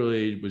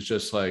literally was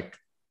just like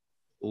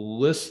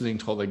listening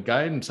to all the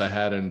guidance I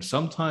had. And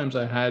sometimes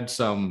I had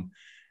some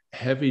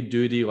heavy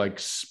duty, like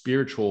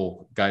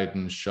spiritual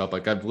guidance job.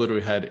 Like I've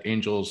literally had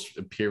angels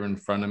appear in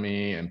front of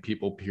me and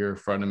people appear in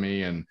front of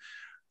me, and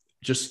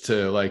just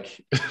to like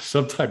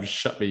sometimes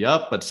shut me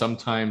up, but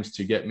sometimes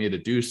to get me to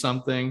do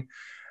something.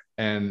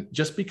 And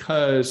just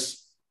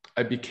because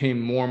I became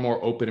more and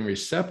more open and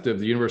receptive,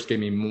 the universe gave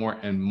me more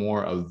and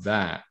more of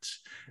that.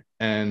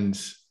 And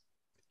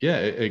yeah,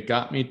 it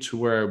got me to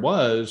where I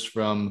was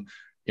from,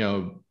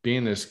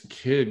 being this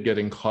kid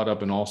getting caught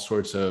up in all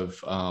sorts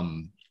of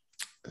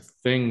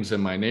things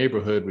in my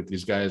neighborhood with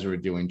these guys who were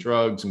doing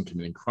drugs and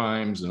committing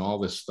crimes and all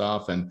this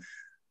stuff. And,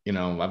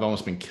 I've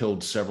almost been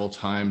killed several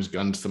times,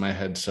 guns to my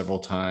head several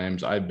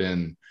times. I've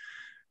been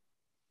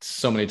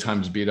so many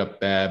times beat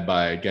up bad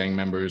by gang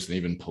members and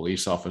even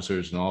police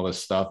officers and all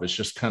this stuff. It's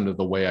just kind of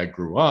the way I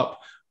grew up,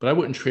 but I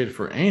wouldn't trade it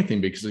for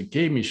anything because it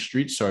gave me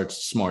street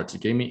smarts.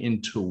 It gave me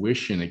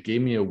intuition. It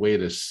gave me a way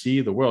to see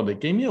the world.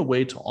 It gave me a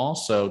way to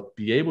also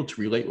be able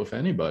to relate with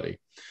anybody.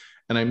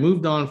 And I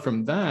moved on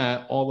from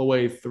that all the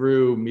way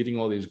through meeting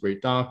all these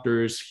great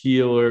doctors,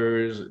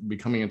 healers,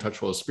 becoming in touch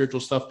with all the spiritual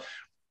stuff,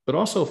 but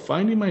also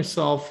finding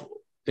myself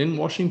in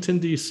Washington,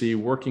 D.C.,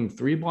 working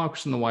 3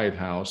 blocks from the White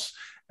House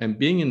and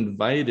being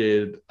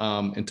invited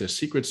into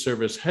Secret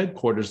Service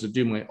headquarters to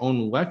do my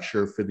own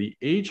lecture for the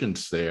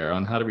agents there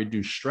on how to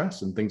reduce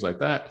stress and things like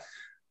that.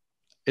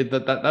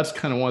 That's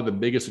kind of one of the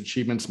biggest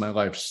achievements in my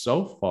life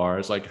so far,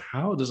 is like,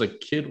 how does a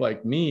kid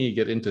like me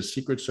get into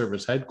Secret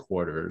Service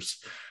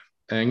headquarters?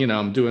 And,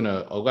 I'm doing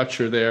a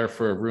lecture there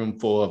for a room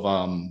full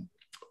of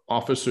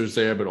officers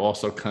there, but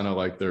also kind of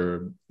like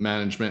their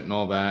management and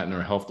all that, and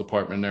their health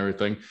department and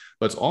everything.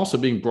 But it's also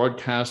being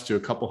broadcast to a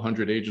couple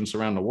hundred agents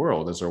around the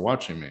world as they're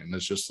watching me. And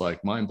it's just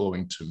like mind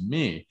blowing to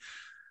me.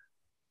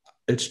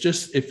 It's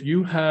just, if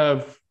you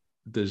have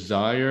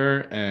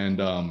desire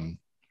and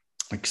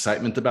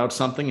excitement about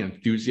something,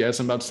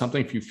 enthusiasm about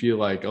something, if you feel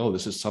like, oh,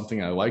 this is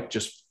something I like,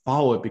 just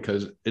follow it,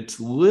 because it's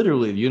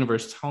literally the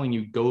universe telling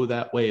you go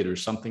that way.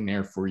 There's something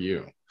there for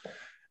you.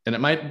 And it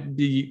might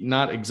be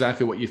not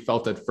exactly what you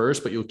felt at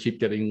first, but you'll keep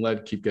getting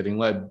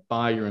led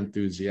by your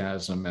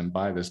enthusiasm and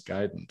by this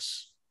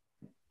guidance.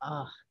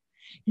 I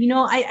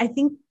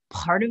think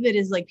part of it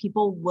is like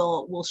people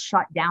will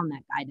shut down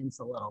that guidance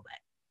a little bit,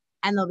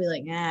 and they'll be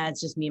like,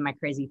 it's just me and my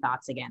crazy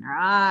thoughts again.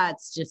 Or,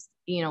 it's just,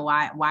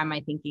 why am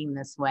I thinking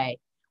this way?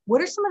 What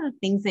are some of the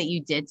things that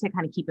you did to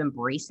kind of keep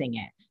embracing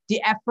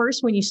it? At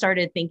first, when you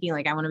started thinking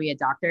like, I want to be a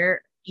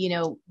doctor,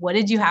 what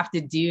did you have to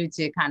do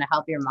to kind of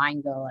help your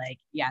mind go like,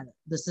 yeah,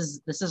 this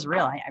is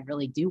real. I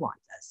really do want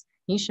this.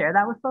 Can you share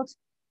that with folks?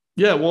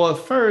 Yeah. Well, at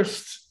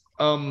first,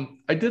 I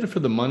did it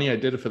for the money. I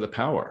did it for the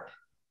power.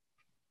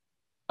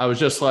 I was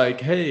just like,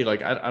 hey,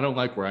 like, I don't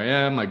like where I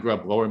am. I grew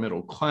up lower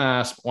middle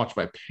class, watched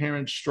my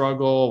parents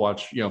struggle,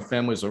 watch,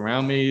 families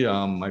around me,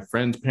 my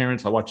friends'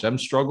 parents, I watched them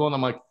struggle. And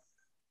I'm like,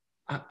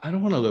 I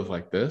don't want to live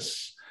like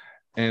this.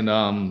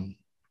 And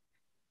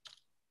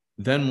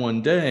then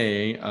one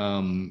day,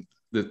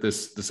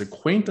 this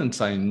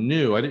acquaintance I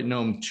knew, I didn't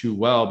know him too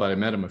well, but I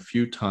met him a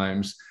few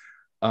times.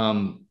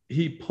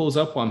 He pulls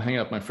up while I'm hanging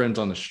out with my friends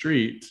on the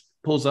street,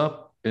 pulls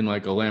up in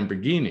like a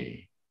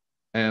Lamborghini.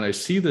 And I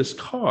see this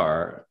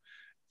car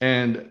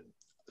and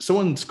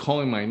someone's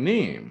calling my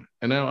name.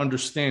 And I don't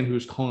understand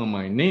who's calling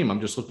my name.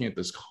 I'm just looking at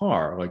this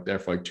car like there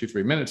for like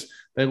 2-3 minutes.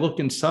 And I look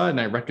inside and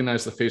I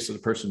recognize the face of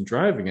the person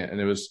driving it. And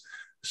it was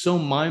so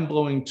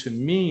mind-blowing to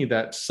me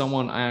that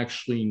someone I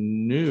actually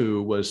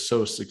knew was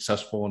so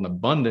successful and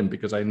abundant,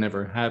 because I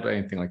never had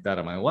anything like that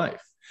in my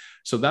life.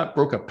 So that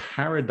broke a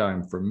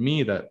paradigm for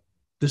me that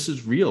this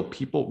is real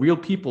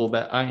people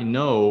that I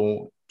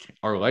know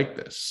are like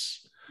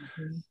this.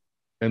 Mm-hmm.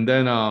 And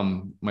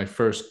then my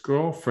first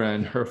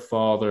girlfriend, her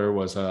father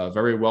was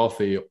very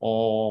wealthy,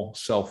 all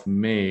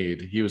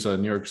self-made. He was a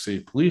New York City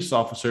police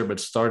officer,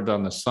 but started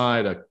on the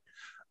side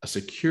a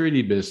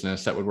security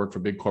business that would work for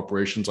big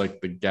corporations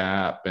like the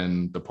Gap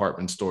and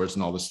department stores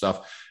and all this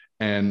stuff.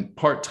 And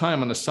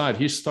part-time on the side,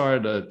 he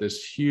started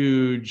this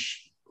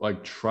huge,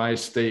 like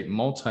tri-state,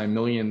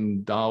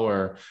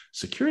 multi-million-dollar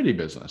security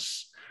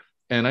business.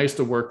 And I used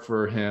to work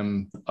for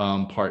him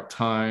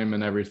part-time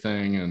and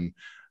everything. And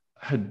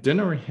had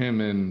dinner with him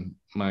and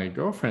my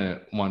girlfriend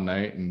one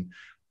night,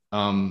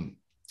 and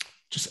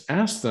just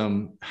asked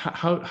them,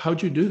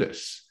 how'd you do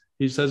this?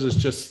 He says, it's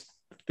just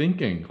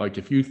thinking. Like,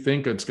 if you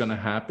think it's going to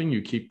happen,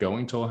 you keep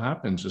going till it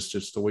happens. It's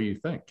just the way you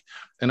think.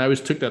 And I always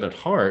took that at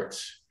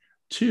heart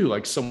too.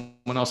 Like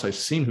someone else I've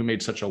seen who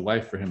made such a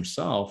life for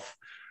himself,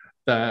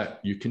 that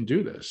you can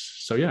do this.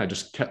 So yeah, I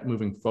just kept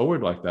moving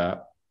forward like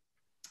that.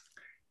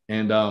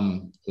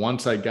 And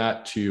once I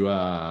got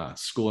to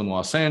school in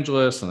Los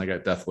Angeles and I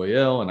got deathly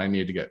ill and I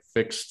needed to get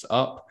fixed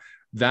up,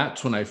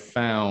 that's when I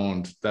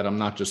found that I'm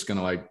not just going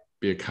to like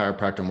be a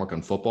chiropractor and work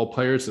on football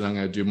players, and I'm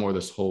going to do more of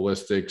this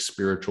holistic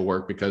spiritual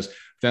work, because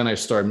then I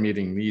started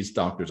meeting these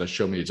doctors that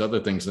showed me these other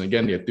things. And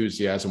again, the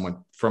enthusiasm went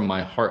from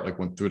my heart, like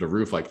went through the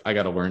roof. Like, I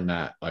got to learn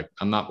that. Like,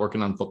 I'm not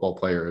working on football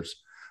players.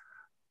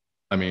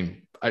 I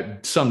mean,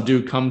 some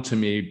do come to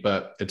me,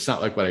 but it's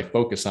not like what I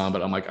focus on,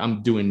 but I'm like,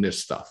 I'm doing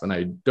this stuff. And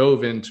I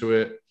dove into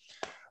it.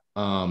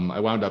 I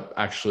wound up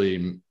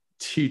actually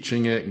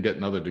teaching it and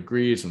getting other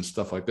degrees and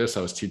stuff like this.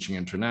 I was teaching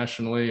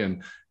internationally,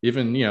 and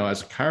even,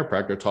 as a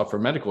chiropractor, taught for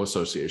medical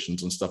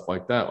associations and stuff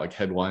like that, like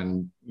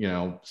headline,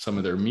 some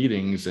of their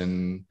meetings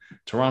in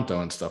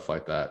Toronto and stuff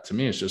like that. To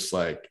me, it's just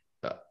like,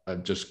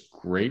 I'm just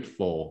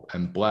grateful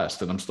and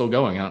blessed, and I'm still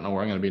going. I don't know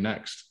where I'm going to be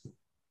next.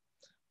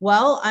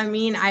 Well, I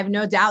mean, I have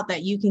no doubt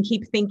that you can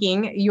keep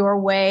thinking your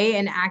way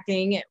and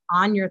acting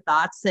on your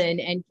thoughts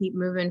and keep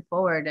moving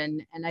forward.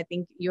 And I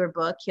think your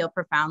book, Heal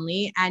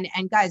Profoundly, and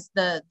guys,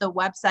 the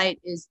website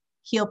is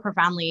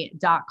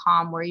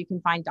healprofoundly.com, where you can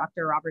find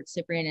Dr. Robert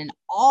Ciprian and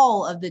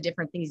all of the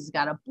different things. He's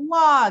got a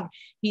blog,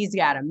 he's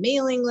got a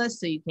mailing list,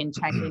 so you can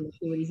check in and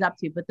see what he's up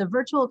to. But the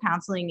virtual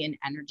counseling and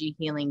energy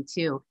healing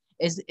too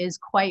is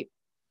quite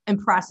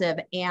impressive.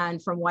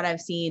 And from what I've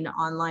seen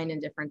online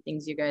and different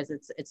things, you guys,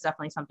 it's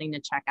definitely something to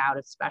check out,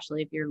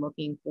 especially if you're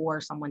looking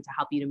for someone to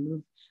help you to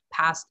move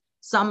past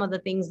some of the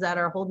things that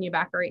are holding you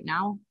back right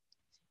now.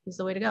 Is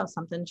the way to go,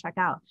 something to check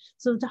out.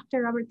 So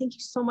Dr. Robert, thank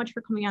you so much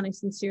for coming on. I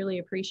sincerely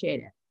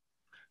appreciate it.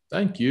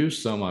 Thank you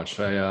so much.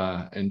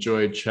 I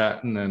enjoyed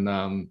chatting,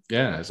 and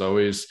as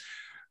always,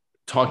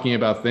 talking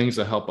about things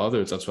that help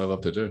others. That's what I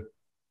love to do.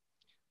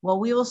 Well,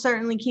 we will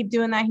certainly keep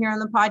doing that here on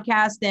the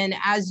podcast. And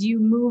as you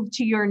move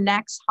to your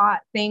next hot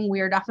thing, we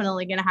are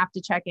definitely going to have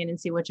to check in and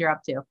see what you're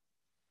up to.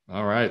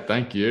 All right.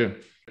 Thank you.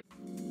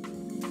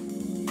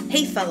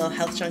 Hey, fellow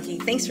health junkie.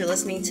 Thanks for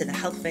listening to the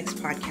Health Fix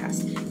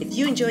podcast. If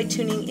you enjoyed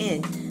tuning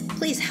in,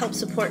 please help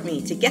support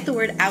me to get the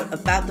word out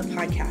about the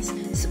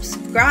podcast.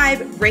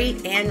 Subscribe,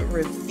 rate, and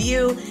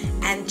review,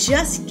 and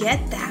just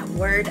get that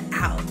word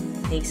out.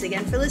 Thanks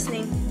again for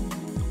listening.